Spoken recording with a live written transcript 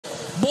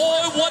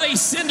what a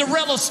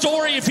Cinderella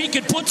story if he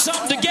could put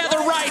something together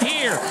right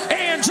here.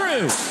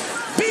 Andrew,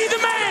 be the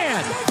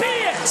man. Be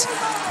it.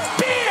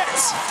 Be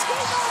it.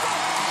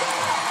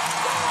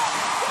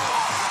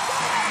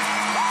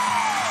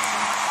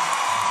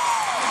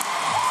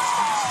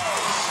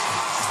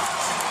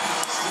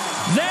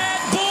 That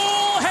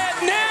bull had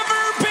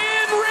never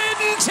been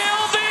ridden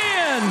till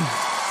then.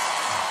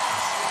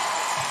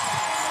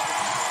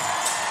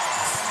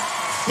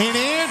 And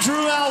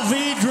Andrew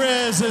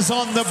Alvidrez is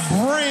on the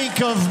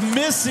brink of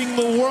missing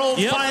the World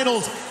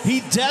Finals.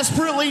 He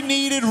desperately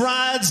needed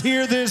rides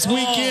here this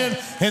weekend,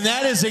 and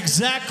that is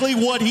exactly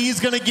what he's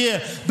going to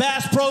get.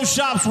 Bass Pro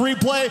Shops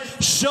replay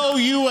show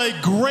you a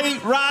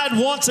great ride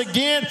once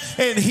again,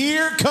 and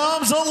here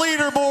comes a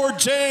leaderboard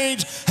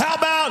change. How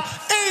about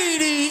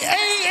 88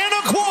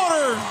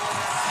 1/4?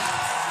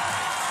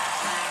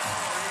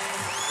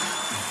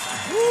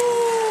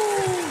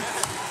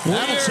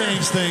 That'll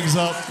change things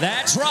up.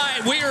 That's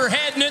right. We are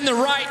heading in the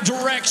right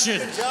direction.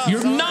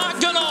 You're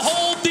not going to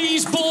hold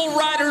these bull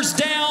riders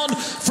down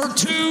for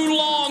too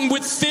long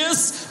with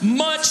this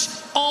much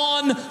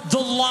on the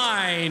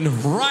line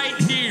right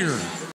here.